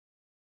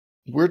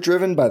We're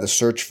driven by the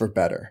search for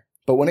better.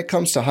 But when it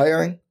comes to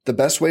hiring, the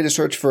best way to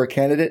search for a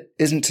candidate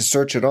isn't to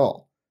search at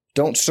all.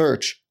 Don't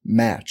search,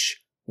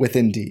 match with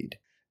Indeed.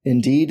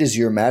 Indeed is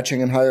your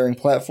matching and hiring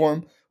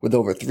platform with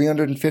over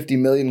 350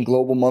 million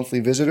global monthly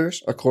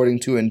visitors,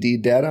 according to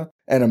Indeed data,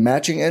 and a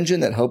matching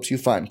engine that helps you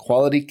find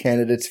quality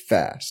candidates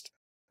fast.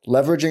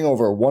 Leveraging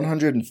over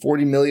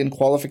 140 million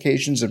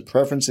qualifications and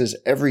preferences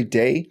every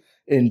day,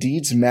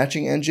 Indeed's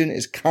matching engine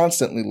is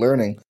constantly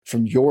learning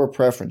from your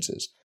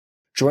preferences.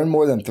 Join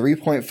more than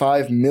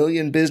 3.5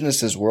 million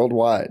businesses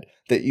worldwide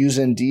that use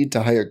Indeed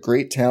to hire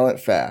great talent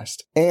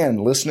fast.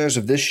 And listeners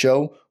of this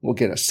show will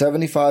get a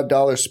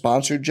 $75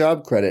 sponsored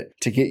job credit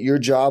to get your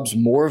jobs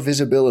more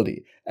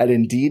visibility at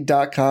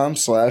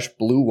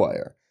Indeed.com/Blue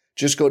Wire.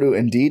 Just go to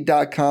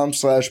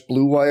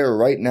Indeed.com/Blue Wire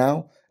right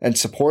now and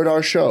support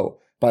our show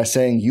by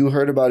saying you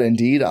heard about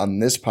Indeed on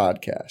this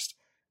podcast.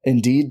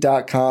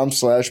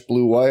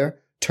 Indeed.com/Blue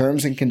Wire.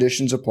 Terms and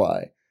conditions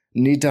apply.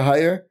 Need to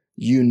hire?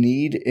 You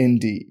need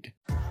Indeed.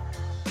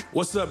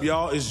 What's up,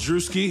 y'all? It's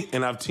Drewski,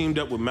 and I've teamed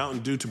up with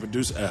Mountain Dew to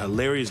produce a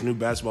hilarious new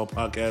basketball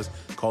podcast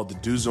called The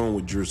Dew Zone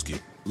with Drewski.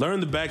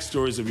 Learn the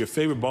backstories of your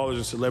favorite ballers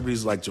and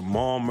celebrities like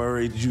Jamal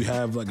Murray. Did you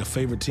have like a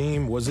favorite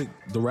team? Was it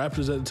the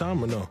Raptors at the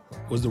time or no?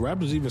 Was the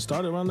Raptors even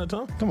started around that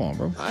time? Come on,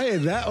 bro. I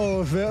ain't that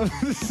old, fam.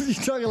 You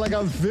talking like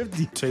I'm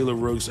 50. Taylor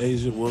Rooks,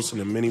 Asia Wilson,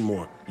 and many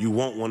more. You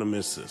won't want to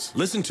miss this.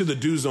 Listen to The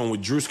Dew Zone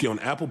with Drewski on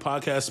Apple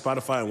Podcasts,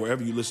 Spotify, and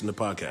wherever you listen to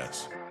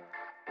podcasts.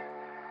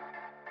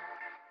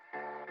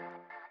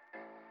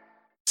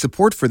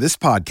 Support for this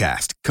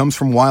podcast comes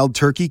from Wild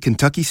Turkey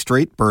Kentucky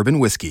Straight Bourbon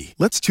Whiskey.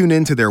 Let's tune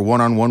in to their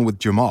one-on-one with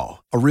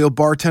Jamal, a real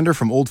bartender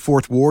from Old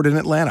Fourth Ward in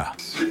Atlanta.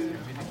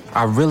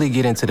 I really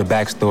get into the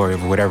backstory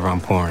of whatever I'm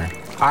pouring,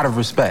 out of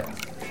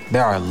respect.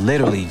 There are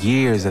literally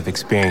years of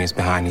experience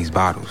behind these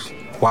bottles.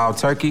 Wild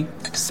Turkey,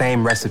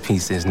 same recipe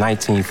since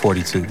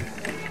 1942.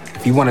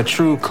 If you want a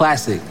true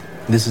classic,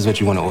 this is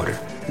what you want to order.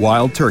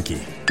 Wild Turkey.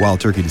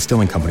 Wild Turkey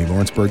Distilling Company,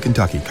 Lawrenceburg,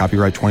 Kentucky.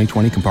 Copyright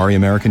 2020, Campari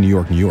American, New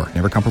York, New York.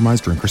 Never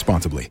compromise, drink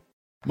responsibly.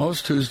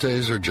 Most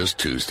Tuesdays are just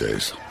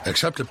Tuesdays,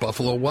 except at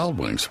Buffalo Wild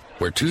Wings,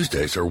 where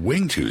Tuesdays are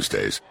Wing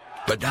Tuesdays.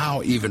 But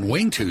now even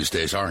Wing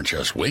Tuesdays aren't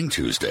just Wing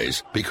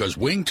Tuesdays, because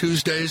Wing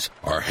Tuesdays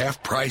are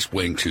half-price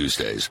Wing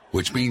Tuesdays,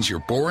 which means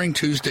your boring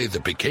Tuesday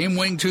that became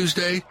Wing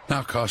Tuesday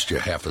now costs you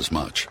half as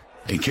much.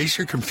 In case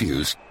you're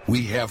confused,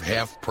 we have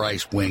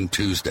half-price Wing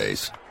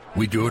Tuesdays.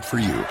 We do it for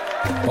you.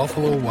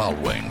 Buffalo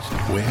Wild Wings.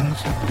 Wings,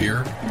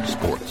 beer,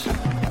 sports.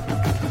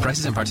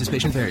 Prices and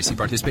participation vary. See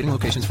participating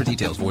locations for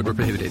details. Void where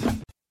prohibited.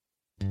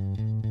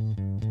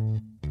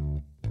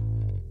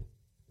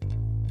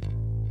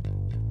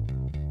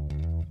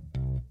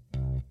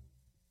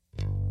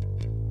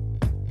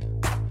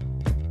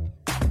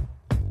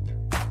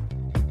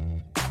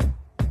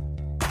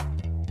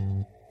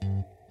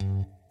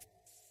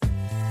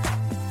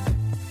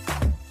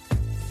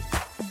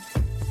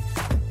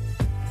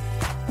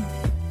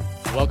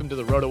 Welcome to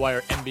the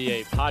RotoWire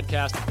NBA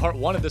podcast. In part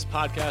one of this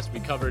podcast, we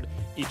covered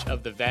each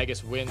of the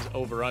Vegas wins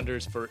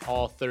over-unders for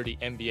all 30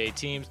 NBA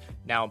teams.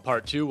 Now in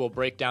part two, we'll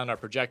break down our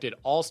projected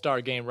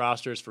all-star game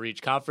rosters for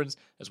each conference,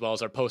 as well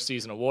as our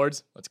postseason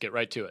awards. Let's get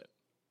right to it.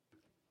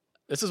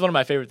 This is one of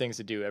my favorite things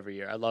to do every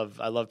year. I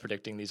love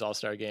predicting these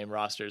all-star game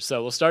rosters.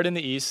 So we'll start in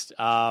the East.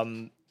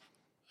 I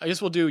guess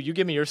we'll do, you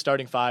give me your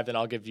starting five, then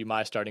I'll give you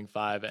my starting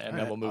five, and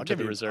then we'll move to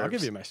the reserves. I'll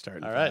give you my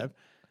starting all right. five.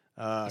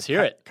 Let's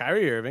hear it.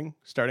 Kyrie Irving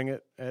starting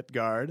at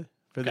guard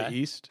for the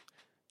East.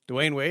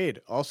 Dwayne Wade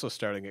also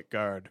starting at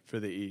guard for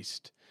the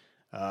East.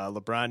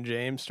 LeBron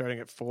James starting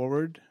at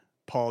forward.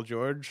 Paul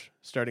George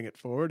starting at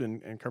forward.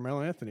 And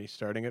Carmelo Anthony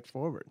starting at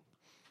forward.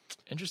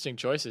 Interesting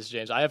choices,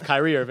 James. I have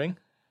Kyrie Irving,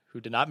 who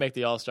did not make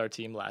the All-Star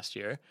team last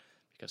year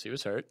because he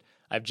was hurt.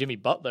 I have Jimmy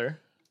Butler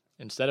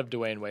instead of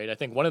Dwayne Wade. I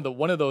think one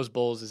of those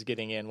Bulls is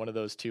getting in, one of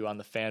those two on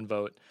the fan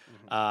vote.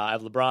 I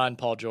have LeBron,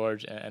 Paul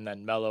George, and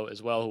then Melo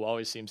as well, who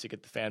always seems to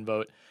get the fan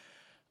vote.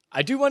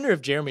 I do wonder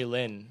if Jeremy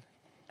Lin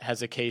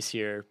has a case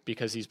here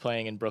because he's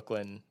playing in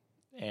Brooklyn,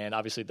 and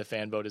obviously the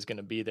fan vote is going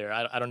to be there.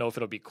 I don't know if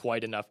it'll be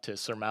quite enough to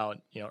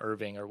surmount,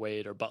 Irving or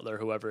Wade or Butler,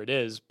 whoever it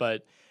is,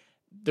 but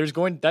that's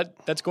going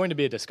to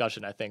be a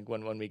discussion, I think,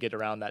 when we get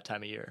around that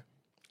time of year.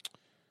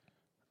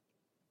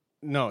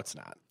 No, it's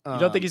not. You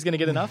don't think he's going to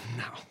get enough?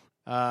 No.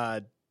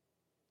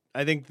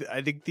 I think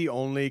the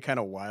only kind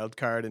of wild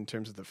card in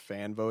terms of the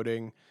fan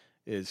voting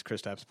is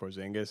Kristaps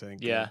Porzingis. I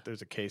think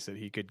there's a case that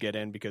he could get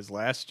in because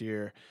last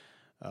year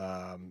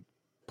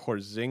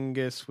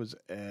Porzingis was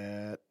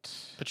at...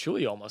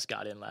 Pachulia almost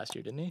got in last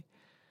year, didn't he?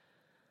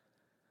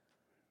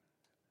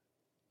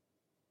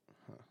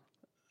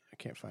 I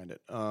can't find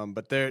it.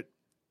 But there...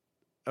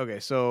 Okay,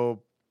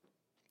 so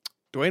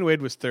Dwayne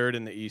Wade was third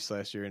in the East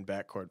last year in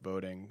backcourt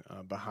voting.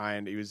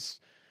 He was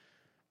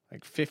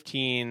like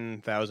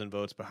 15,000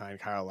 votes behind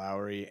Kyle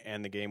Lowry,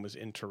 and the game was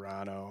in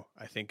Toronto.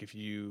 I think if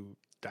you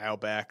dial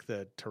back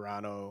the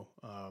Toronto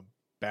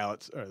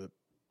ballots or the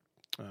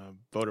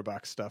voter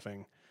box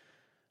stuffing,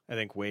 I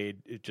think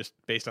Wade, just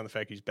based on the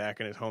fact he's back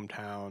in his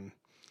hometown,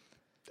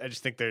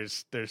 just think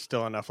there's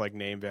still enough like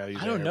name value.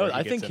 I don't know.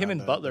 I think him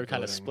and Butler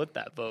kind of split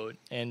that vote,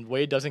 and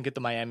Wade doesn't get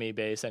the Miami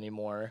base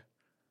anymore.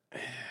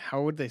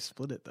 How would they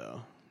split it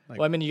though? Like,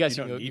 well, I mean, you guys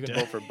you can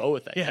vote for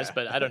both, I guess,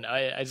 but I don't know.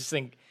 I just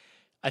think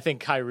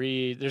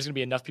Kyrie. There's going to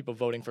be enough people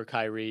voting for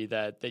Kyrie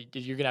that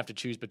you're going to have to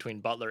choose between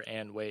Butler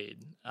and Wade.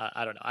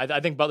 I don't know. I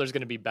think Butler's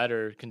going to be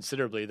better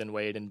considerably than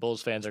Wade, and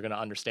Bulls fans are going to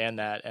understand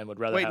that and would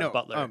rather have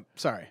Butler.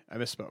 Sorry, I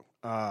misspoke.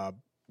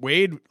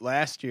 Wade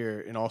last year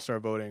in All-Star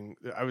voting,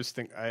 I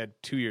had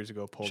 2 years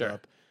ago pulled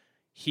up.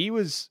 He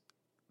was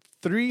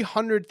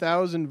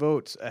 300,000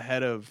 votes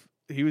ahead of.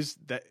 He was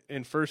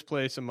in first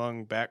place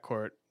among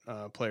backcourt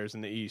players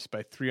in the East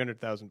by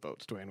 300,000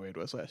 votes. Dwayne Wade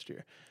was last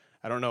year.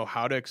 I don't know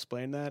how to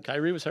explain that.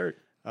 Kyrie was hurt.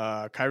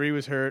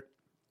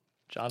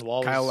 John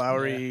Wall. Kyle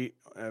Lowry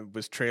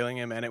was trailing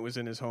him, and it was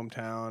in his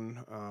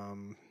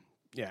hometown.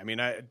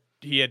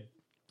 He had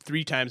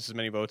 3 times as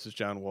many votes as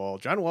John Wall.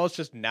 John Wall is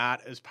just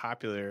not as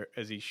popular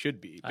as he should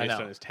be based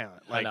on his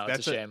talent. Like, I know,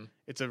 it's a shame.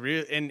 It's a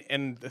real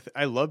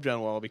I love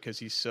John Wall because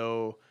he's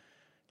so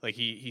like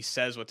he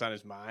says what's on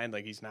his mind.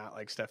 Like he's not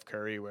like Steph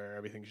Curry where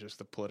everything's just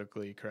the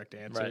politically correct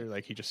answer. Right.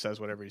 Like he just says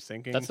whatever he's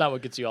thinking. That's not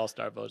what gets you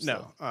All-Star votes.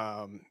 No.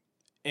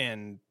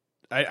 And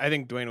I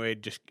think Dwayne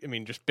Wade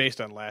just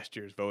based on last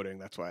year's voting,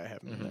 that's why I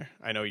have him in there.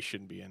 I know he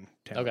shouldn't be in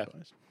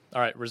talent-wise.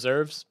 All right,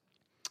 reserves.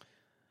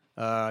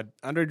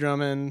 Andre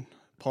Drummond,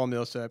 Paul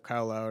Millsap,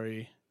 Kyle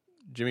Lowry,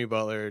 Jimmy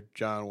Butler,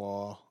 John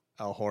Wall,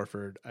 Al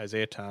Horford,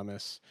 Isaiah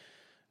Thomas.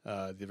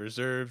 The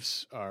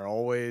reserves are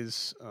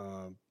always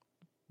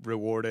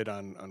rewarded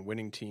on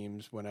winning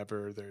teams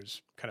whenever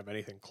there's kind of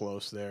anything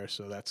close there.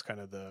 So that's kind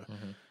of the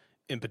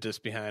impetus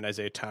behind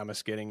Isaiah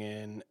Thomas getting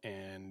in,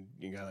 and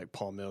you got like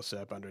Paul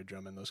Millsap, Andre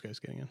Drummond, those guys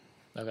getting in.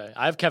 Okay,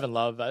 I have Kevin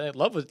Love. I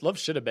think Love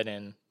should have been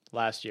in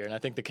last year, and I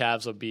think the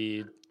Cavs will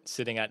be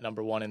sitting at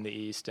number 1 in the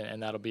East,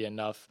 and that'll be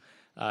enough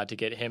to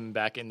get him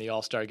back in the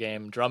All-Star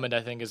game. Drummond,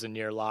 I think, is a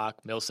near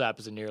lock. Millsap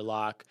is a near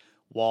lock.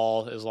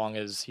 Wall, as long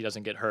as he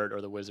doesn't get hurt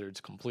or the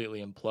Wizards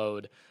completely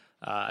implode,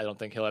 I don't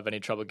think he'll have any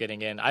trouble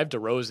getting in. I have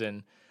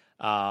DeRozan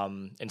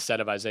instead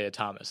of Isaiah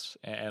Thomas,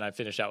 and I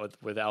finish out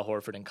with Al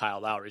Horford and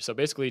Kyle Lowry. So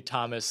basically,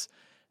 Thomas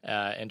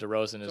and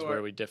DeRozan is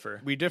where we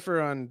differ. We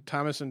differ on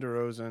Thomas and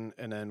DeRozan,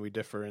 and then we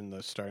differ in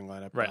the starting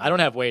lineup. Right. I don't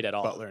have Wade at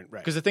all. Butler,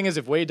 because the thing is,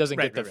 if Wade doesn't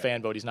get the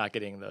fan vote, he's not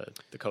getting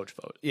the coach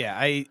vote. Yeah,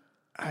 I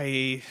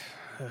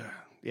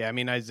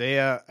mean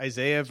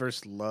Isaiah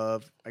versus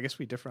Love. I guess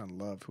we differ on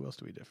Love. Who else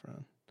do we differ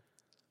on?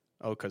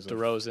 Oh, because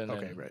DeRozan.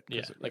 Okay, right.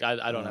 Yeah,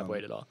 I don't have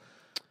Wade at all.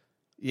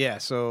 Yeah,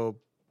 so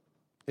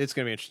it's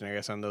going to be interesting, I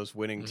guess, on those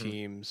winning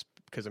teams.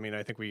 Because, I mean,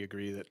 I think we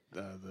agree that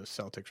the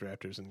Celtics,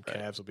 Raptors, and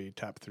Cavs will be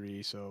top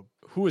 3. So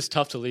who is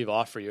tough to leave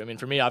off for you? I mean,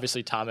 for me,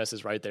 obviously, Thomas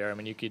is right there. I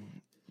mean, you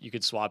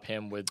could swap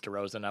him with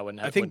DeRozan.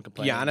 I think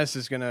complain. Giannis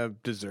is going to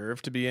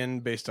deserve to be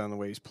in based on the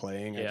way he's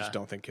playing. I just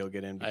don't think he'll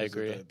get in because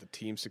of the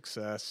team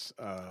success.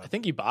 I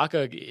think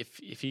Ibaka,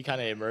 if he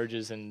kind of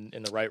emerges in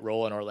the right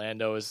role in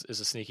Orlando, is a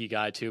sneaky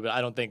guy too. But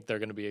I don't think they're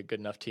going to be a good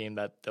enough team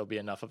that there'll be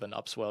enough of an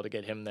upswell to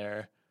get him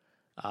there.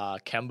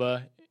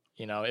 Kemba,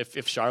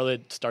 if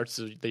Charlotte starts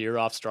the year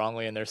off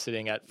strongly and they're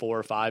sitting at 4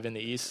 or 5 in the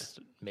East,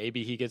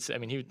 maybe he gets. I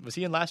mean, was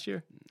he in last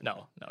year?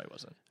 No, he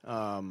wasn't.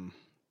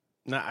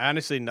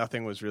 Honestly,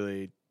 nothing was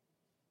really.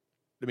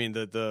 I mean,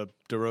 the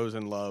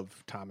DeRozan,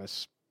 Love,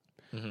 Thomas.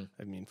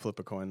 I mean, flip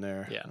a coin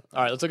there. Yeah.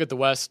 All right, let's look at the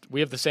West. We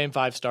have the same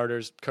 5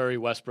 starters: Curry,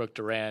 Westbrook,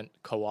 Durant,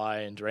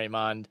 Kawhi, and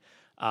Draymond.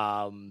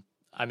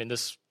 I mean,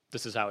 this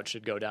is how it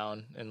should go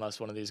down.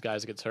 Unless one of these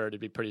guys gets hurt, it'd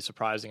be pretty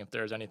surprising if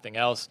there's anything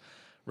else.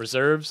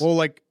 Reserves. Well,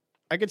 like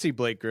I could see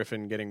Blake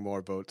Griffin getting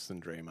more votes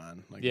than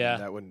Draymond. Like,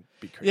 that wouldn't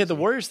be crazy. Yeah, the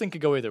Warriors thing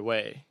could go either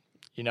way.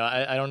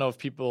 I don't know if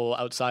people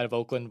outside of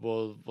Oakland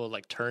will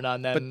like turn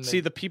on them. But see,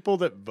 the people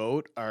that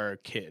vote are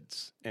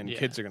kids, and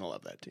kids are going to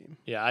love that team.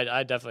 Yeah,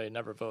 I definitely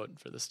never vote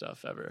for this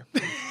stuff ever.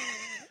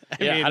 I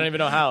don't even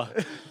know how.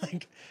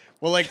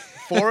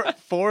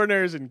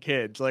 Foreigners and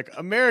kids, like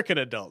American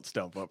adults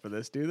don't vote for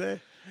this, do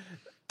they?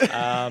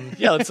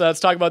 Let's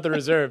talk about the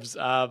reserves.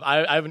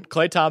 I have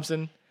Klay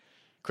Thompson,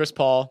 Chris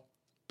Paul,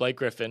 Blake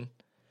Griffin,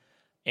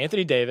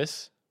 Anthony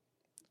Davis,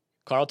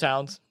 Karl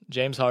Towns,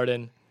 James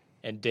Harden,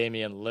 and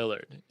Damian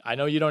Lillard. I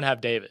know you don't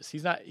have Davis.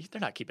 They're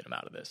not keeping him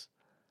out of this.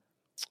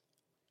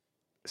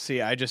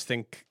 See, I just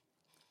think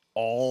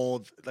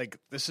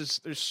there's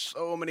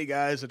so many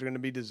guys that are going to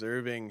be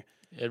deserving.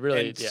 It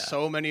really, and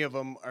so many of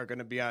them are going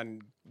to be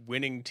on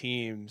winning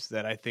teams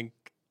that I think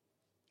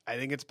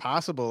it's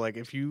possible. Like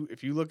if you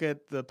look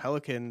at the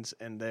Pelicans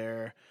and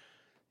they're,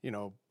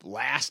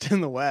 last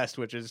in the West,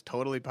 which is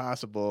totally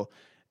possible,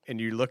 and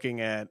you're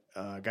looking at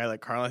a guy like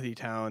Karl-Anthony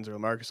Towns or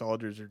LaMarcus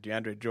Aldridge or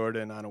DeAndre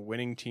Jordan on a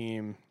winning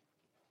team,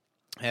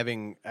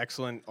 having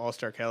excellent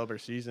all-star caliber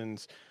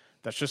seasons,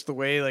 that's just the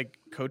way like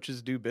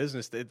coaches do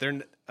business.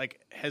 They're like,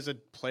 has a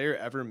player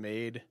ever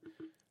made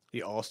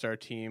the all-star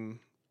team?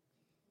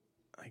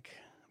 Like,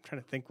 I'm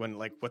trying to think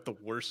what the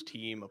worst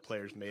team a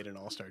player's made an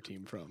all-star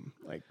team from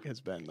has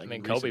been. Like, I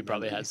mean, Kobe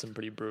probably had some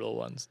pretty brutal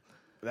ones.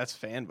 That's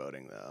fan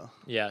voting, though.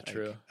 Yeah, Like,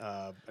 true.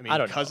 I I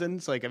don't know.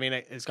 Cousins, like, I mean,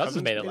 is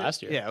Cousins made it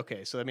last year. Yeah,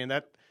 okay. So, I mean,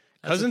 the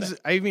Cousins,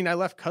 I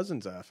left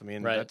Cousins off. I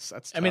mean, Right. that's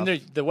tough. I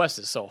mean, the West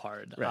is so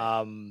hard.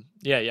 Right.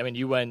 Yeah, I mean,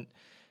 you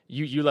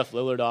left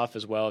Lillard off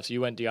as well, so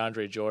you went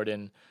DeAndre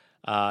Jordan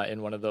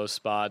in one of those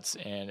spots,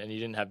 and you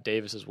didn't have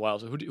Davis as well.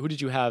 So who did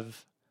you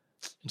have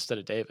instead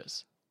of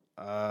Davis?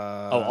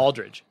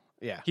 Aldridge.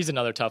 Yeah. He's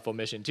another tough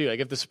omission too.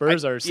 Like if the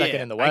Spurs are second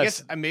in the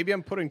West, I guess maybe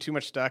I'm putting too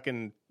much stock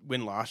in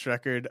win-loss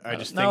record.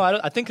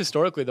 I think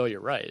historically though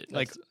you're right.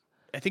 Like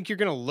I think you're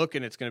going to look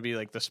and it's going to be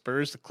like the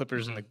Spurs, the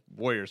Clippers, and the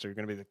Warriors are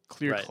going to be the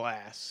clear Right.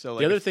 class. So like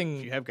The other if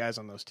thing- you have guys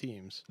on those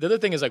teams. the other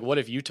thing is like, what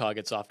if Utah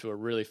gets off to a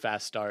really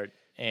fast start,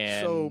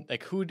 and So-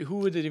 like who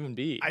would it even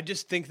be? I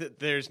just think that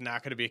there's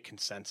not going to be a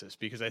consensus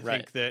because I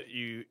Right. think that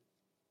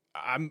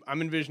I'm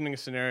envisioning a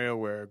scenario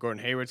where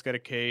Gordon Hayward's got a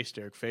case,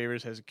 Derek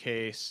Favors has a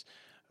case,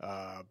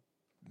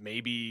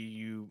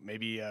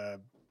 maybe a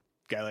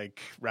guy like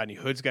Rodney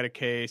Hood's got a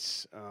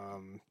case.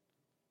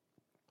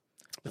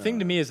 The thing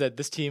to me is that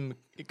this team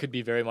it could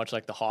be very much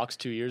like the Hawks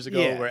 2 years ago,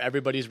 Yeah. where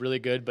everybody's really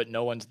good, but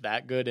no one's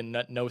that good, and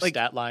no Like,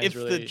 stat lines if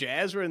really. the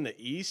Jazz were in the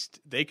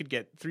East, they could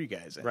get 3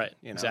 guys in. Right,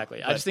 you know?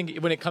 exactly. I But- just think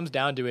when it comes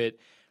down to it,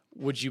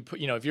 would you put,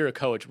 if you're a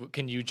coach,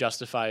 can you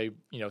justify,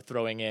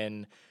 throwing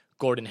in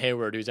Gordon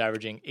Hayward, who's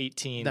averaging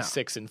 18, No.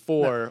 6, and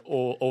 4,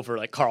 over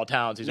like Karl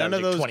Towns, who's none of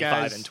averaging those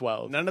 25 guys and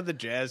 12? None of the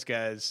Jazz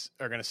guys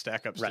are going to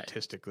stack up Right.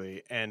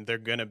 statistically, and they're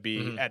going to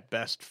be at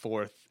best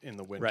 4th in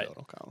the win Right.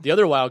 total column. The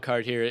other wild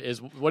card here is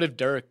what if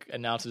Dirk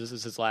announces this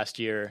is his last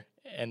year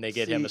and they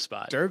get him a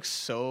spot? Dirk's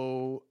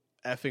so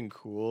effing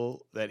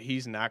cool that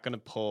he's not going to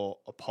pull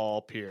a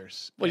Paul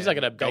Pierce. Well, he's not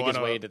and gonna beg go his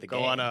on way into the go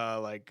game. on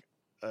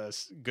a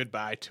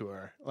goodbye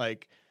tour.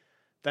 Like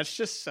that's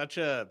just such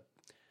a.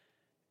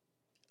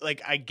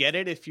 Like I get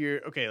it if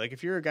you're okay. Like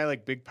if you're a guy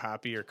like Big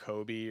Papi or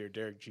Kobe or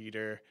Derek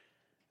Jeter,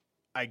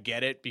 I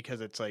get it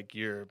because it's like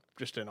you're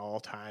just an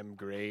all-time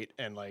great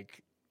and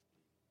like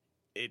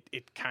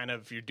it kind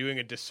of you're doing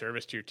a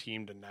disservice to your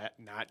team to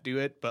not do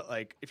it. But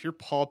like if you're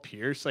Paul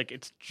Pierce, like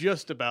it's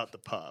just about the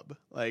pub.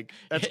 Like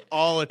that's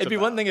all it's It'd be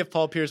about. one thing if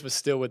Paul Pierce was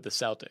still with the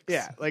Celtics.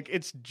 Yeah, like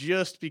it's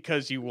just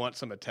because you want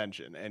some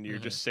attention and you're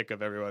just sick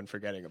of everyone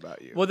forgetting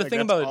about you. Well, the Like, thing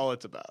that's about all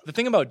it's about. The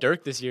thing about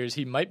Dirk this year is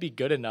he might be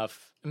good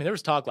enough. I mean, there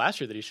was talk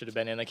last year that he should have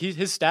been in. Like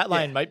his stat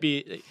line might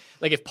be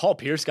like if Paul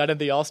Pierce got in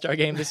the All-Star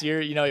game this year,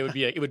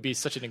 it would be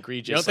such an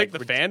egregious. You don't think like,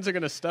 the fans are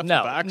going to stuff no,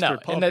 the box no, for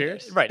Paul and that-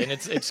 Pierce? right? And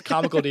it's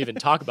comical to even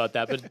talk about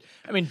that. But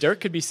I mean,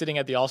 Dirk could be sitting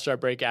at the All-Star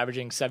break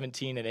averaging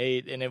 17 and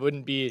 8, and it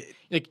wouldn't be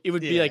like it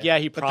would be like he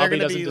But they're probably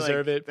gonna doesn't be,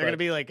 deserve like, it. They're going to but-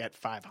 be like at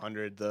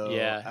 500 though.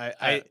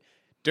 Yeah.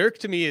 Dirk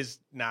to me is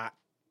not.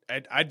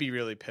 I'd be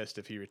really pissed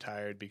if he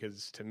retired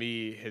because to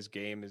me his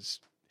game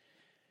is,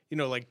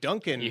 like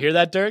Duncan. You hear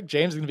that, Dirk?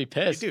 James is gonna be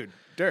pissed. Hey, dude,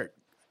 Dirk,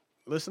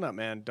 listen up,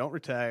 man. Don't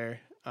retire.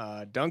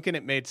 Duncan,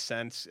 it made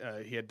sense.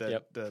 He had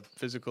the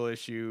physical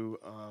issue.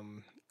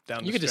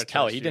 Down You the could just stretch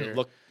tell last he year. didn't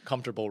look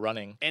comfortable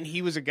running. And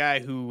he was a guy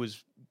who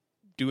was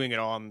doing it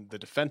on the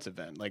defensive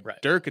end. Like Right.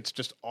 Dirk, it's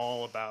just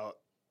all about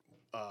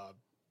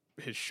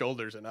his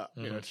shoulders and up.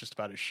 It's just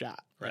about his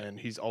shot, Right. and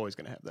he's always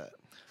going to have that.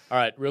 All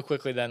right, real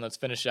quickly then, let's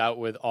finish out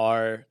with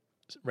our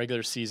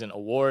regular season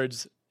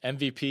awards.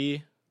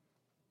 MVP,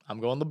 I'm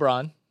going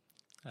LeBron.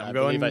 I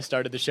believe I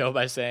started the show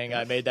by saying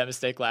I made that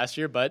mistake last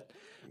year, but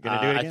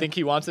Gonna do it I again? think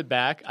he wants it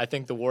back. I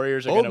think the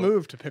Warriors are Bold going to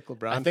move to pick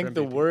LeBron. I think for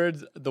the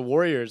MVP.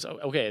 Warriors,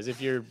 okay, as if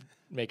you're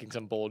making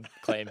some bold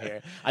claim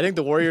here. I think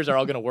the Warriors are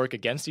all going to work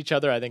against each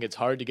other. I think it's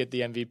hard to get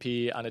the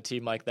MVP on a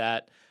team like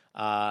that.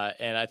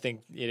 And I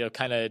think,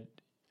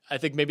 I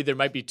think maybe there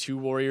might be 2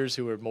 Warriors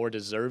who are more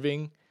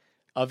deserving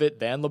of it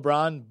than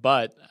LeBron,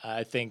 but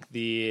I think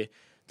the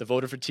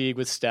voter fatigue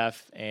with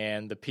Steph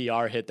and the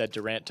PR hit that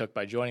Durant took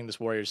by joining this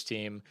Warriors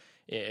team,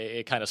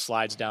 it kind of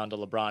slides down to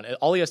LeBron.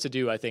 All he has to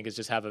do, I think, is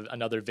just have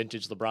another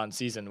vintage LeBron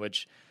season,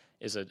 which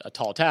is a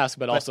tall task,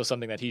 but also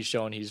something that he's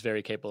shown he's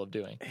very capable of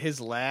doing. His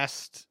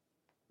last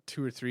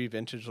 2 or 3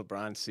 vintage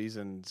LeBron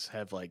seasons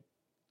have like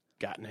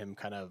gotten him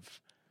kind of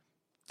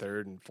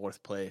 3rd and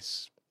 4th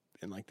place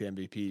in like the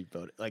MVP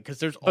vote. Like because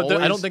there's But always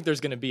I don't think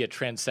there's going to be a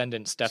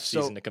transcendent Steph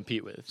season to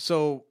compete with.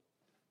 So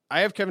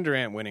I have Kevin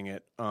Durant winning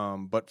it.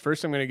 But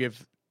first I'm going to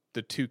give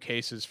the 2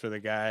 cases for the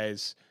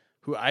guys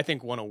who I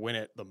think want to win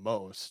it the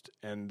most,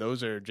 and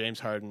those are James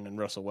Harden and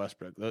Russell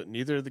Westbrook.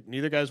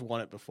 Neither guys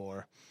won it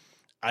before.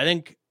 I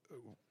think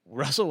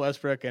Russell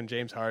Westbrook and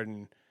James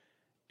Harden,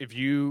 if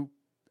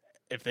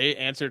they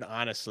answered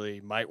honestly,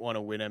 might want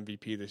to win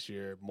MVP this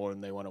year more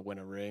than they want to win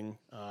a ring.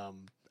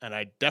 And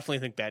I definitely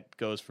think that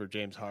goes for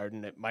James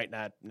Harden. It might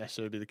not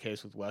necessarily be the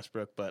case with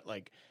Westbrook, but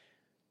like,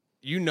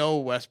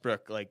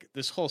 Westbrook, like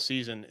this whole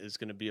season is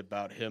going to be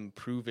about him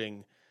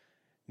proving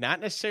not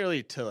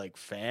necessarily to like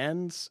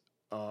fans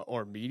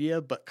or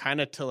media, but kind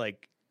of to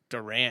like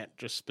Durant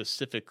just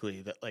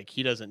specifically that like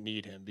he doesn't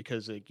need him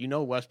because like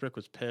Westbrook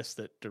was pissed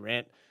that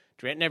Durant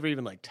never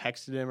even like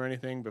texted him or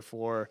anything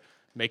before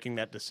making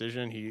that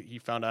decision. He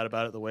found out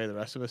about it the way the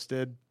rest of us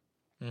did.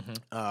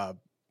 Mm-hmm.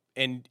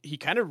 And he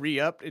kind of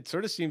re-upped. It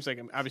sort of seems like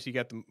obviously he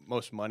got the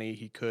most money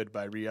he could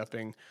by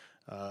re-upping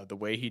the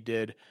way he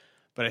did.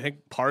 But I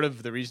think part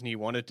of the reason he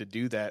wanted to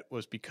do that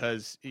was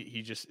because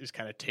he just is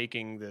kind of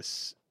taking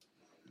this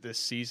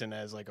season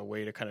as like a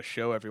way to kind of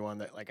show everyone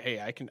that like, hey,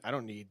 I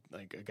don't need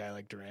like a guy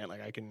like Durant.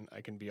 Like I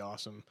can be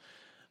awesome.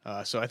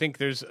 So I think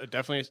there's a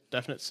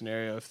definite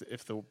scenario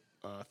if the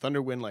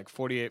Thunder win like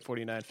 48,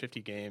 49,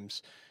 50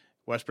 games,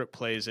 Westbrook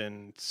plays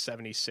in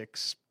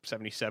 76,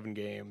 77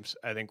 games,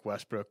 I think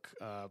Westbrook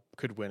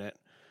could win it.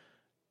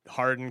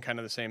 Harden, kind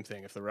of the same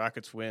thing. If the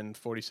Rockets win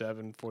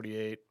 47,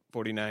 48,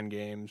 49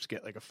 games,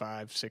 get like a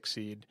 5-6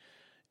 seed,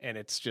 and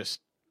it's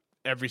just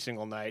every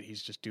single night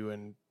he's just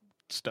doing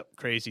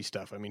crazy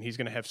stuff. I mean, he's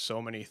going to have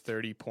so many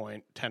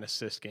 30-point,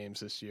 10-assist games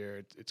this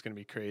year. It's going to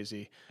be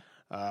crazy.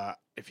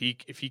 If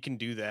he can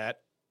do that,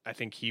 I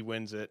think he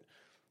wins it.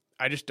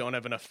 I just don't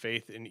have enough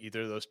faith in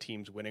either of those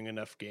teams winning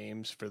enough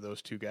games for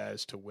those two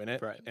guys to win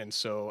it. Right. And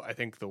so I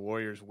think the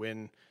Warriors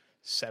win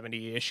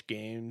 70-ish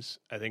games.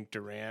 I think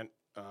Durant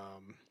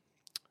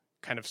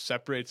kind of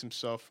separates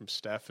himself from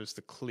Steph as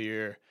the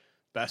clear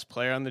best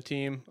player on the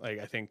team. Like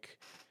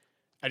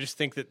I just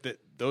think that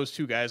those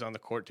two guys on the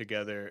court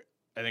together,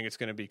 I think it's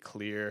going to be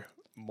clear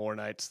more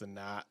nights than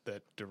not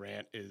that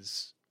Durant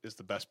is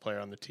the best player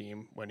on the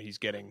team when he's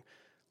getting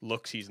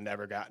looks he's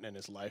never gotten in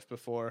his life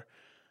before.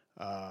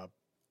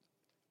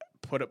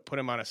 Put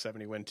him on a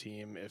 70-win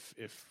team.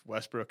 If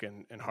Westbrook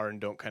and Harden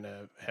don't kind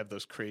of have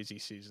those crazy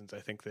seasons, I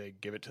think they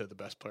give it to the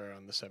best player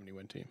on the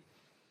 70-win team.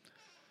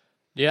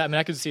 Yeah, I mean,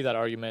 I can see that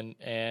argument,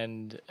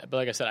 but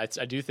like I said,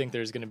 I do think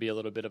there's going to be a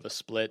little bit of a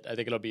split. I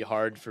think it'll be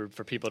hard for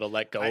people to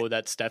let go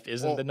that Steph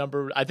isn't the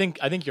number. I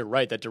think you're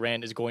right that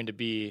Durant is going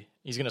to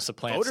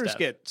supplant Voters Steph.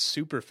 get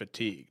super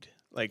fatigued.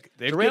 Like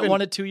Durant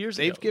won it 2 years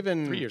ago. They've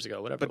given 3 years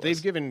ago, whatever. But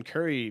they've given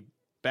Curry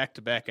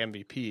back-to-back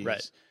MVPs.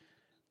 Right.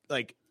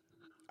 Like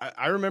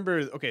I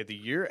remember, the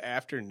year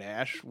after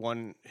Nash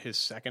won his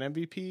second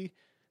MVP,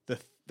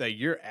 the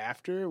year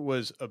after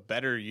was a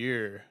better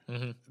year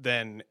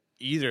than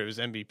either of his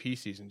MVP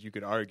seasons, you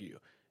could argue.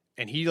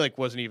 And he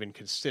wasn't even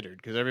considered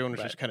because everyone was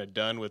just kind of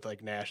done with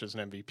Nash as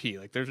an MVP.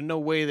 Like there's no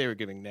way they were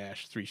giving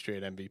Nash 3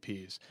 straight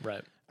MVPs.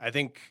 Right. I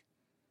think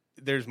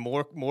there's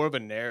more of a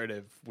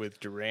narrative with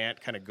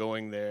Durant kind of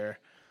going there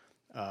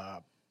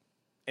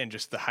and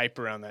just the hype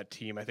around that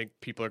team. I think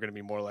people are going to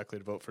be more likely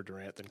to vote for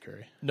Durant than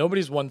Curry.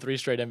 Nobody's won 3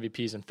 straight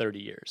MVPs in 30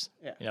 years.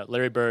 Yeah.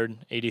 Larry Bird,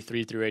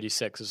 83 through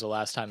 86 is the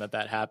last time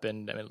that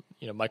happened. I mean,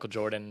 Michael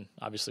Jordan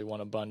obviously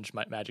won a bunch.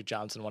 Magic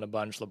Johnson won a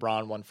bunch.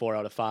 LeBron won 4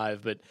 out of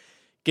 5. But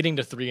getting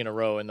to 3 in a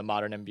row in the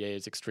modern NBA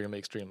is extremely,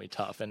 extremely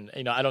tough. And,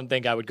 I don't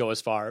think I would go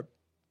as far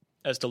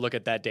as to look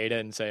at that data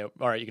and say,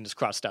 all right, you can just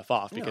cross Steph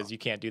off because you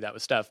can't do that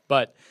with Steph.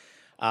 But,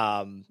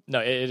 no,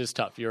 it is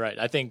tough. You're right.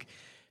 I think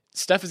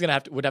Steph is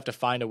would have to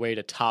find a way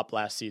to top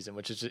last season,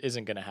 which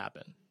isn't going to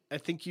happen. I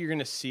think you're going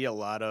to see a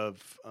lot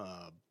of,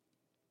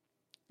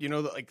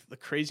 the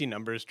crazy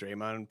numbers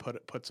Draymond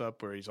puts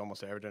up where he's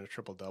almost averaging a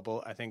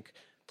triple-double. I think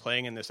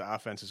playing in this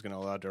offense is going to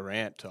allow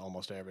Durant to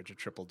almost average a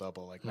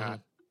triple-double,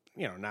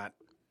 not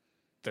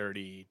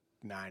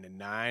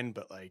 39-9,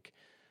 but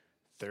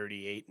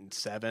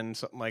 38-7,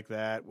 something like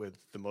that, with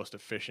the most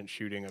efficient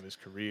shooting of his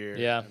career.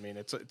 Yeah. I mean,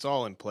 it's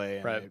all in play.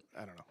 And right. I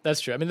don't know.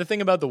 That's true. I mean, the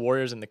thing about the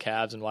Warriors and the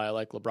Cavs and why I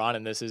like LeBron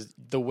in this is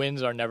the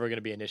wins are never going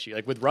to be an issue.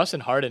 Like with Russ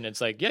and Harden,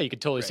 it's you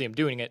could totally see him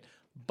doing it,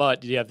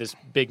 but you have this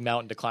big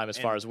mountain to climb as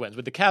far as wins.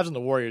 With the Cavs and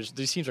the Warriors,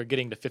 these teams are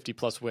getting to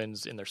 50-plus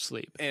wins in their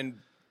sleep.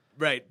 And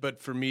right,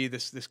 but for me,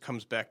 this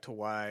comes back to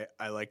why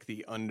I like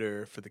the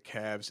under for the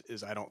Cavs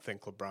is I don't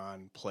think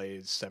LeBron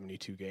plays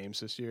 72 games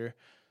this year.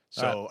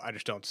 So I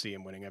just don't see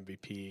him winning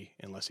MVP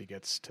unless he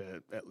gets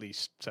to at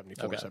least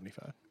 74,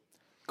 75.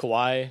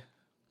 Kawhi,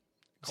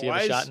 does he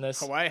have a shot in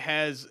this? Kawhi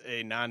has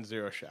a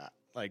non-zero shot.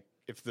 Like,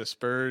 if the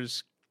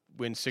Spurs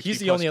win 60 he's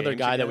the only other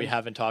guy again, that we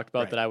haven't talked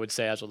about that I would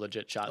say has a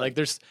legit shot. Like,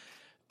 there's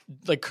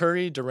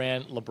Curry,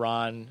 Durant,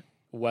 LeBron,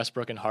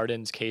 Westbrook, and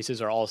Harden's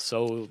cases are all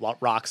so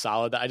rock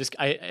solid that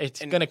it's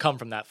going to come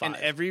from that 5.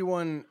 And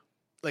everyone,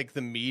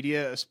 the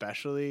media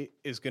especially,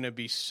 is going to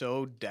be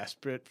so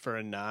desperate for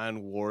a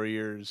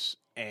non-Warriors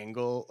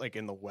angle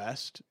in the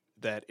West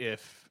that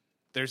if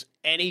there's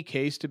any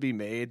case to be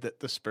made that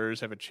the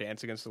Spurs have a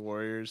chance against the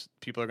Warriors,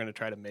 people are going to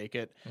try to make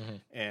it.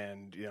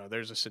 And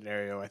there's a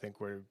scenario I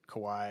think where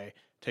Kawhi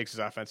takes his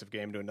offensive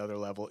game to another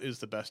level, is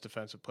the best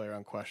defensive player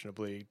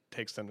unquestionably,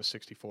 takes them to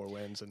 64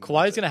 wins. And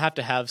Kawhi's going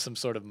to have some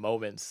sort of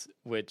moments,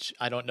 which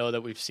I don't know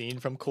that we've seen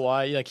from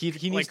Kawhi.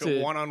 He needs to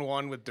a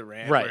one-on-one with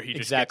Durant, right? Where he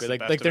just exactly.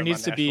 Gets the best there of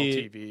needs to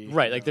be TV,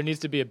 right. There needs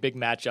to be a big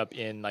matchup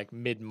in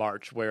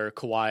mid-March where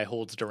Kawhi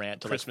holds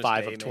Durant to Christmas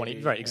 5 Day, of 20.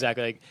 maybe, right,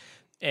 exactly.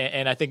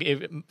 And I think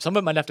some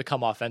of it might have to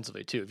come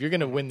offensively too. If you're going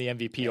to win the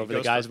MVP over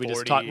the guys we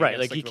just talked,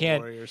 right? He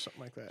can't.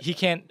 He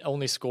can't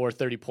only score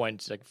 30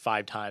 points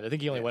 5 times. I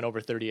think he only went over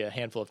 30 a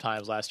handful of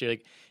times last year.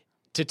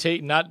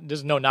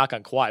 There's no knock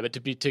on Kawhi, but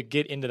to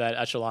get into that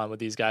echelon with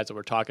these guys that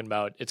we're talking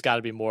about, it's got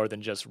to be more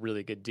than just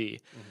really good D.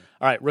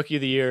 All right, Rookie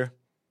of the Year,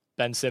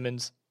 Ben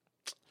Simmons.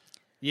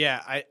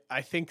 Yeah,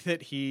 I think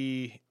that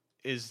he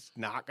is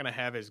not going to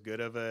have as good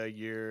of a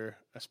year,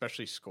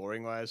 especially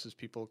scoring wise, as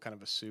people kind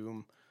of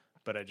assume.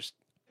 But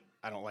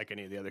I don't like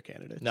any of the other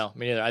candidates. No,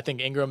 me neither. I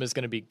think Ingram is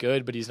going to be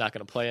good, but he's not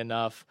going to play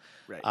enough.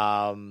 Right.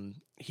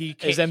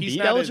 Is Embiid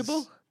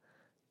eligible?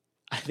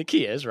 I think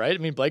he is, right? I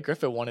mean, Blake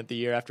Griffin won it the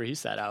year after he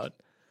sat out.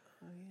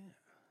 Oh, yeah.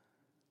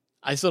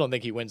 I still don't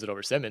think he wins it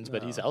over Simmons,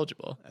 but he's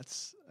eligible.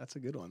 That's a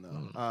good one,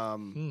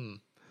 though.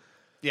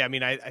 Yeah, I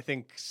mean, I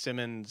think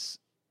Simmons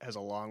has a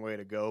long way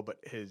to go, but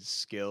his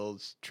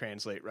skills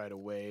translate right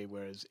away,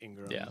 whereas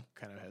Ingram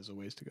kind of has a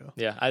ways to go.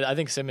 Yeah, I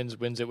think Simmons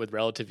wins it with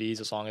relative ease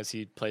as long as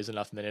he plays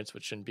enough minutes,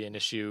 which shouldn't be an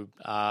issue.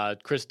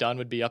 Chris Dunn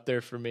would be up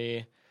there for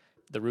me.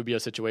 The Rubio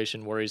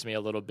situation worries me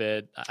a little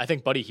bit. I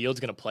think Buddy Hield's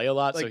going to play a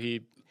lot, so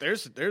he...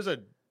 There's a...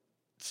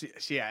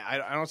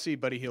 I don't see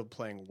Buddy Hield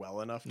playing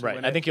well enough to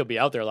win I it. think he'll be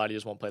out there a lot. He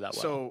just won't play that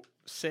well. So,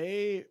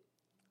 say,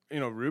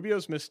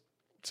 Rubio's missed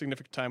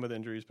significant time with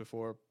injuries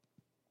before.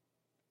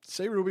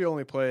 Say Rubio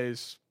only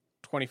plays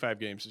 25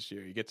 games this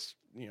year. He gets,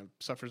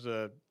 suffers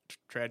a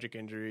tragic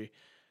injury.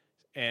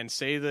 And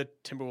say the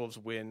Timberwolves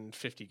win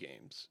 50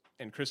 games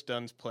and Chris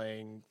Dunn's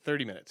playing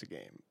 30 minutes a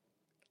game.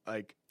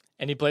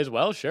 And he plays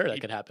well, sure,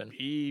 that could happen.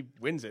 He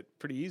wins it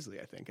pretty easily,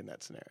 I think, in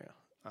that scenario.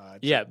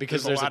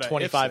 Because there's a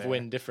 25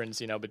 win difference,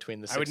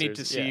 between the Sixers. I would need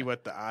to see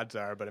what the odds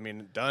are, but I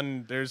mean,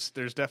 Dunn, there's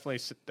definitely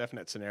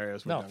definite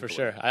scenarios. No, for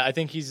sure. I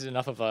think he's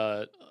enough of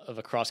a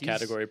cross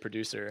category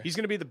producer. He's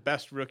going to be the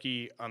best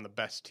rookie on the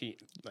best team.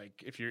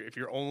 Like if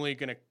you're only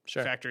going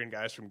to factor in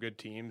guys from good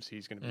teams,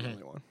 he's going to be the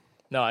only one.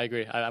 No, I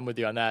agree. I'm with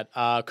you on that.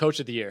 Coach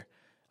of the year,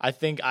 I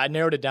think I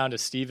narrowed it down to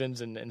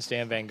Stevens and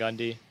Stan Van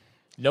Gundy.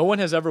 No one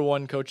has ever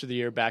won Coach of the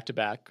Year back to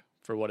back,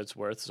 for what it's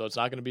worth. So it's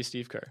not going to be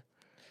Steve Kerr.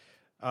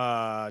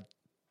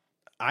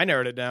 I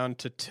narrowed it down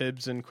to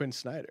Tibbs and Quinn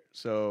Snyder.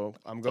 So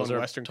I'm going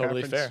Western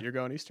totally Conference. Fair. You're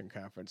going Eastern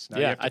Conference.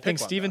 Now I think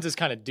Stevens is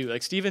kind of due.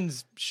 Like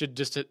Stevens should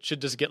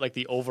just get like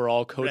the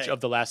overall coach of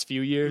the last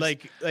few years.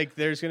 Like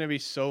there's going to be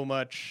so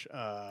much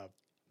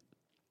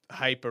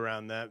hype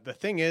around that. The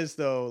thing is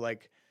though,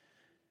 like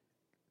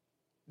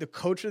the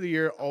Coach of the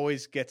Year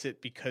always gets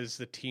it because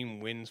the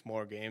team wins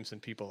more games than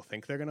people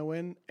think they're going to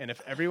win. And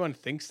if everyone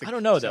thinks the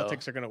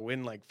Celtics are going to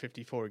win like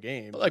 54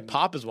 games. But like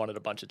Pop has won it a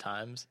bunch of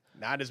times.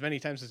 Not as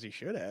many times as he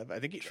should have. I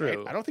think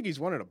True. I don't think he's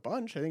won it a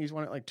bunch. I think he's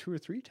won it like 2 or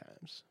 3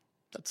 times.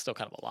 That's still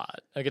kind of a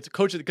lot. Like it's a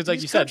coach because like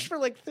he's you said, coached for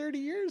like 30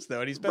 years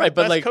though, and he's been the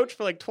best coach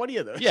for like 20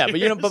 of those. Yeah,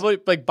 years.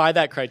 but like by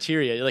that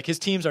criteria, like his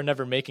teams are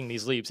never making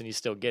these leaps, and he's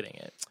still getting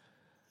it.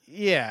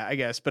 Yeah, I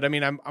guess. But I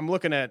mean, I'm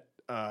looking at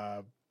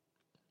Quinn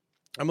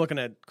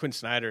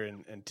Snyder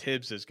and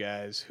Tibbs as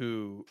guys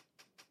who,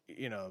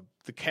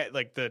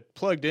 the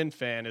plugged in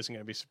fan isn't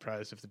going to be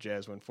surprised if the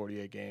Jazz win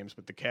 48 games,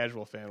 but the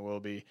casual fan will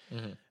be.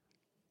 Mm-hmm.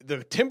 The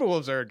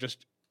Timberwolves are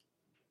just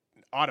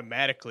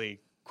automatically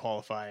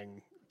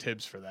qualifying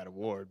Tibbs for that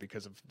award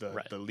because of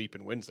the leap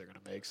in wins they're going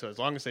to make. So as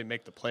long as they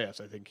make the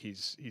playoffs, I think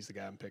he's the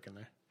guy I'm picking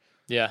there.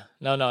 Yeah,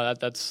 no,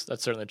 that's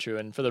certainly true.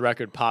 And for the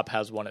record, Pop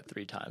has won it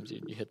 3 times.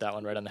 You hit that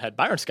one right on the head.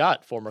 Byron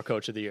Scott, former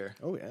Coach of the Year.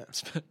 Oh yeah.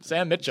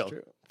 Sam Mitchell,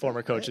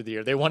 former Coach of the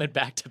Year. They won it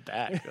back to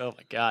back. Oh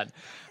my God.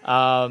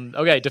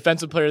 Okay,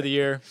 Defensive Player of the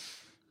Year.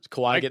 Does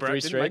Kawhi get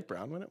 3 straight? Mike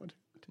Brown win it?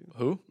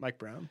 Who? Mike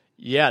Brown.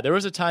 Yeah, there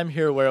was a time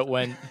here where it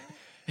went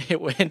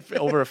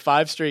over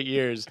 5 straight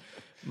years.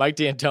 Mike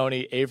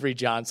D'Antoni, Avery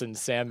Johnson,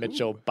 Sam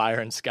Mitchell,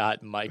 Byron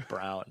Scott, Mike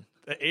Brown.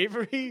 The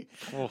Avery,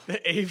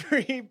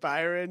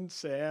 Byron,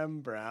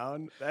 Sam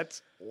Brown.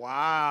 That's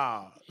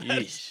wow.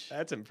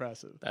 That's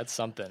impressive. That's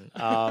something.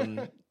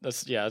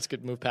 Let's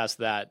good. Move past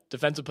that.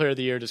 Defensive Player of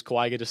the Year. Does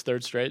Kawhi get his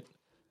 3rd straight?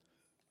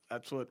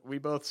 That's what we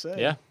both say.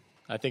 Yeah,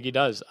 I think he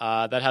does.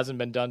 That hasn't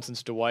been done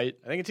since Dwight.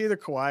 I think it's either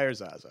Kawhi or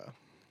Zaza.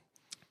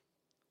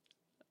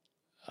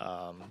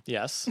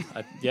 Yes.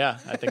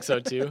 I think so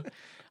too.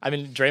 I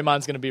mean,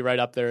 Draymond's going to be right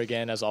up there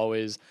again, as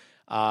always.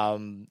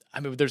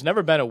 There's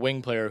never been a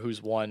wing player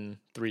who's won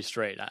 3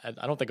 straight.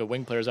 I don't think a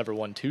wing player's ever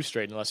won 2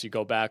 straight unless you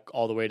go back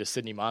all the way to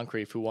Sidney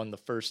Moncrief, who won the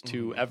first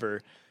 2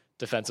 ever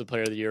Defensive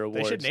Player of the Year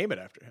awards. They should name it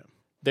after him.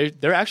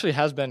 There actually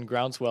has been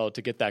groundswell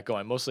to get that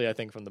going. Mostly, I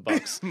think, from the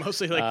Bucks.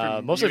 mostly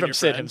from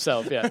Sid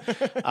himself. Yeah.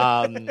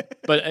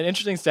 But an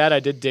interesting stat I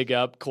did dig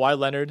up: Kawhi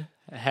Leonard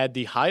had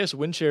the highest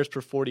win shares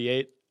per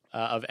 48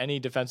 of any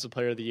Defensive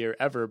Player of the Year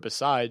ever,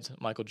 besides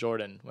Michael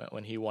Jordan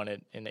when he won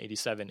it in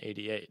 87,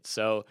 88.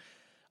 So.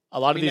 A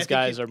lot of these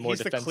guys are more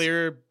defensive. He's the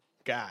clear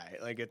guy.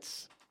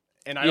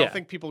 And I don't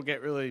think people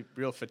get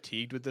real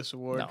fatigued with this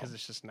award because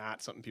it's just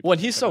not something people. Well,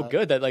 and he's so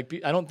good that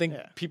I don't think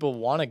people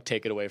want to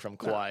take it away from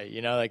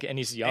Kawhi. No. And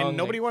he's young. And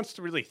nobody wants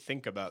to really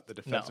think about the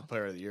Defensive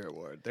Player of the Year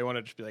award. They want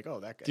to just be like, oh,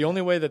 that guy. The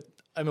only way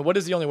what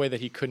is the only way that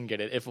he couldn't get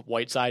it? If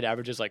Whiteside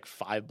averages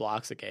 5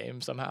 blocks a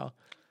game somehow.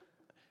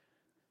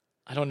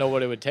 I don't know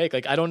what it would take.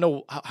 I don't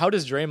know how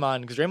does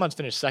Draymond, because Draymond's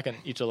finished 2nd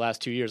each of the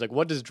last 2 years.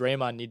 What does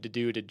Draymond need to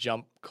do to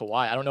jump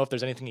Kawhi? I don't know if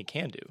there's anything he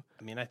can do.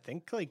 I mean, I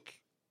think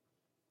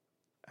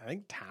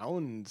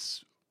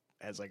Towns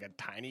has a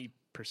tiny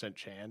 %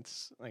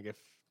 chance.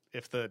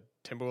 If the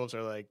Timberwolves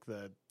are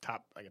the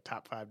top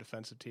 5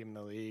 defensive team in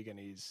the league, and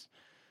he's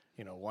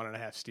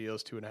 1.5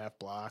 steals, 2.5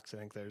 blocks, I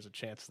think there's a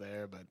chance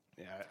there. But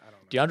yeah, I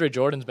don't know. DeAndre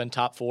Jordan's been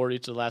top 4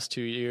 each of the last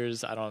 2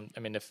 years. I don't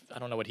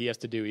know what he has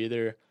to do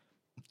either.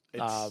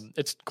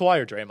 It's Kawhi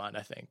or Draymond,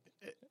 I think.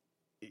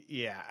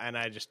 Yeah, and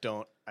I just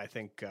don't. I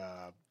think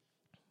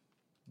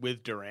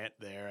with Durant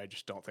there, I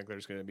just don't think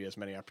there's going to be as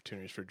many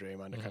opportunities for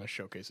Draymond to kind of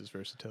showcase his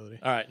versatility.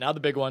 All right, now the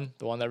big one,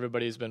 the one that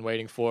everybody's been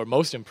waiting for,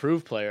 most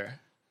improved player.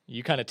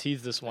 You kind of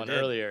teased this one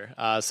earlier.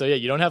 So, yeah,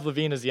 you don't have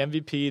LaVine as the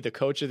MVP, the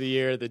coach of the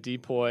year, the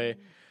DPOY,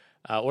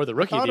 or the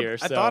rookie of the year.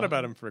 I thought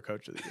about him for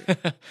coach of the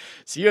year.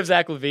 So you have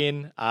Zach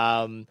LaVine.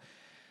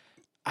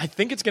 I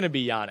think it's going to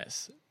be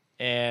Giannis.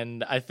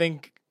 And I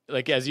think,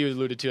 like as you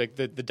alluded to, like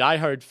the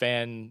diehard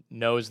fan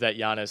knows that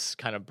Giannis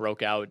kind of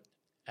broke out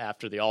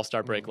after the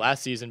All-Star break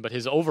last season, but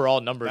his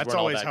overall numbers That's weren't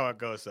always all that. how it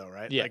goes, though,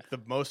 right? Yeah. Like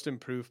the most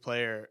improved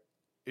player,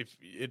 if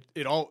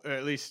it all, or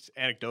at least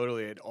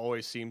anecdotally, it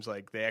always seems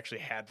like they actually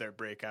had their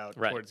breakout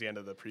towards the end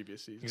of the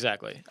previous season.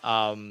 Exactly.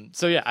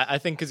 So yeah, I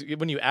think because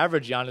when you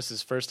average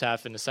Giannis's first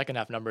half and the second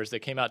half numbers, they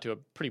came out to a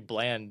pretty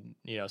bland,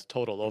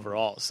 total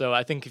overall. So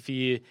I think if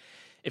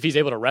he's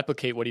able to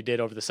replicate what he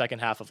did over the second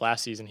half of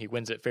last season, he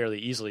wins it fairly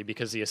easily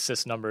because the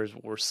assist numbers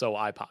were so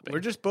eye-popping. We're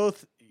just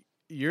both.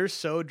 You're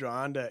so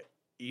drawn to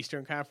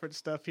Eastern Conference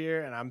stuff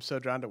here, and I'm so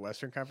drawn to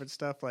Western Conference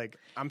stuff. Like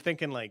I'm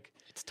thinking, like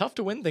it's tough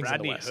to win things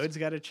Rodney in the West. Hood's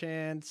got a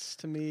chance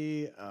to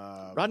me.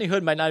 Rodney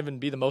Hood might not even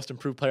be the most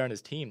improved player on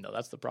his team, though.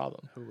 That's the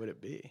problem. Who would it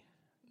be?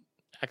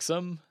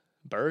 Exum,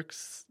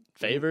 Burks,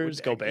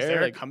 Favors, Gobert. Is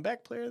there a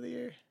comeback player of the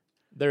year?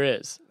 There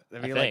is. I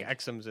mean, like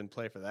Exum's in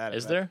play for that.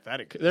 Is there?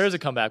 There is a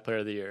comeback player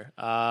of the year.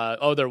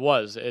 There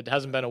was. It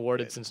hasn't been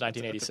awarded since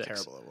 1986.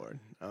 That's a terrible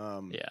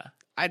award.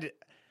 Yeah.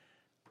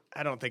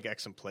 I don't think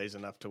Exum plays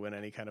enough to win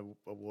any kind of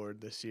award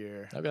this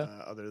year,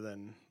 other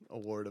than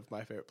award of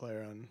my favorite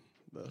player on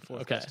the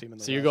fourth best team in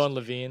the West. So you're going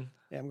LaVine.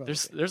 Yeah, I'm going.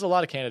 There's a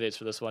lot of candidates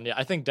for this one. Yeah,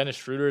 I think Dennis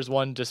Schroeder is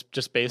one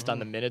just based on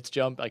the minutes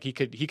jump. Like he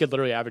could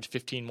literally average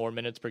 15 more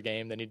minutes per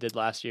game than he did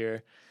last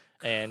year.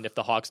 And if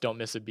the Hawks don't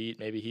miss a beat,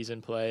 maybe he's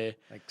in play.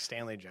 Like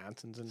Stanley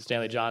Johnson's in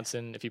Stanley play.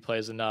 Johnson, if he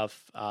plays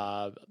enough.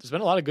 There's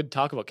been a lot of good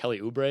talk about Kelly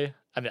Oubre.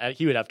 I mean,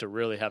 he would have to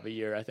really have a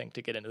year, I think,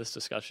 to get into this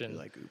discussion. I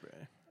like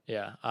Oubre.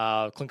 Yeah.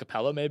 Clint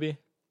Capella, maybe.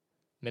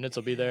 Minutes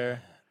will be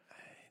there.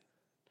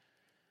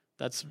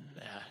 That's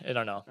I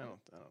don't know.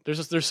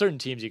 There's certain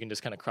teams you can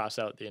just kind of cross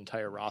out the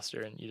entire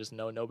roster, and you just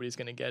know nobody's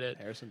going to get it.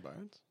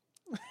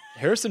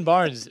 Harrison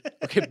Barnes,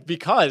 okay,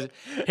 because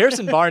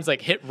Harrison Barnes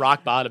hit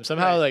rock bottom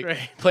somehow.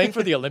 Playing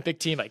for the Olympic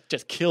team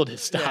just killed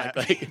his stock.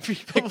 Yeah.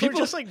 People were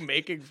just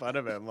making fun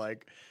of him,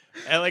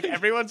 and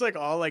everyone's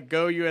all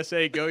go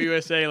USA,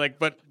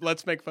 but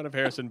let's make fun of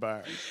Harrison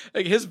Barnes.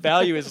 His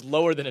value is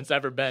lower than it's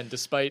ever been,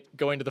 despite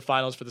going to the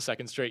finals for the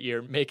second straight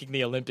year, making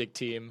the Olympic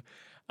team.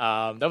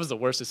 That was the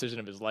worst decision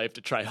of his life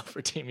to try out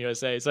for Team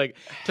USA. It's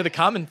to the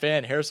common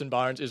fan, Harrison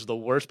Barnes is the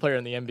worst player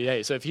in the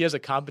NBA. So if he has a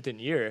competent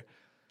year.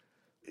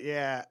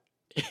 Yeah.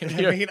 I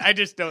mean, I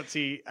just don't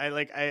see.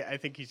 I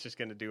think he's just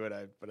going to do what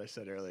I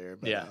said earlier.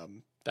 But, yeah,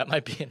 that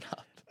might be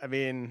enough. I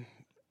mean,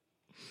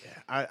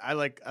 yeah, I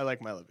like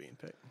my LaVine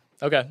pick.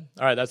 Okay,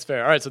 all right, that's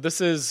fair. All right, so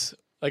this is,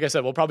 like I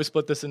said, we'll probably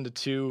split this into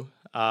two.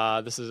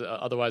 This is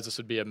otherwise this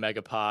would be a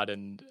mega pod,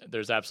 and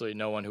there's absolutely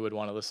no one who would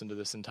want to listen to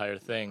this entire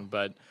thing.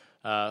 But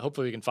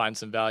hopefully we can find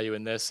some value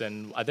in this,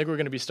 and I think we're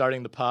going to be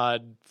starting the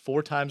pod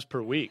 4 times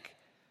per week,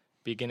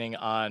 beginning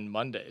on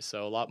Monday.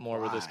 So a lot more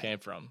where this came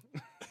from.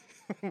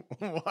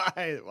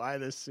 Why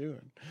this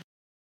soon?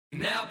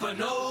 Napa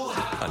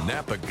know-how. A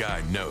Napa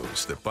guy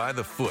knows that by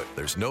the foot,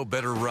 there's no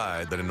better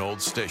ride than an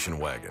old station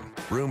wagon.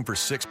 Room for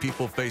 6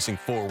 people facing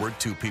forward,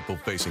 2 people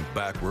facing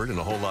backward, and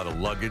a whole lot of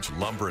luggage,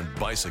 lumber, and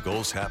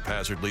bicycles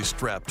haphazardly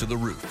strapped to the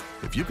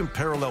roof. If you can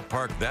parallel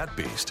park that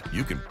beast,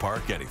 you can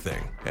park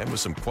anything. And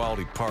with some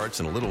quality parts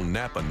and a little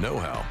Napa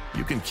know-how,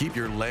 you can keep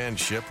your land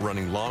ship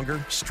running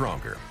longer,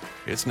 stronger.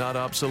 It's not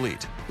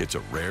obsolete. It's a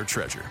rare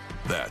treasure.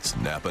 That's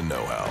Napa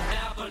know-how.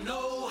 Napa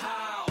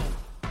know-how.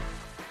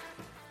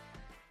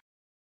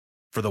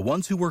 For the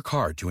ones who work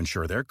hard to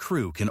ensure their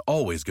crew can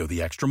always go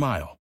the extra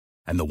mile,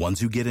 and the ones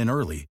who get in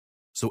early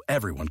so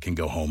everyone can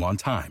go home on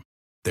time,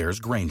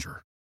 there's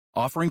Grainger,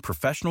 offering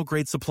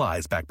professional-grade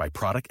supplies backed by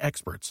product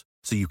experts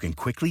so you can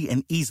quickly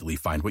and easily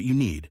find what you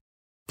need.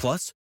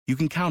 Plus, you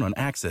can count on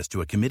access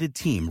to a committed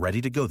team ready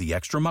to go the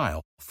extra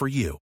mile for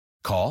you.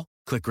 Call,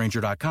 click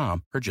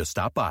Grainger.com, or just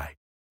stop by.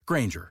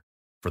 Grainger,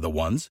 for the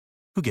ones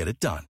who get it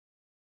done.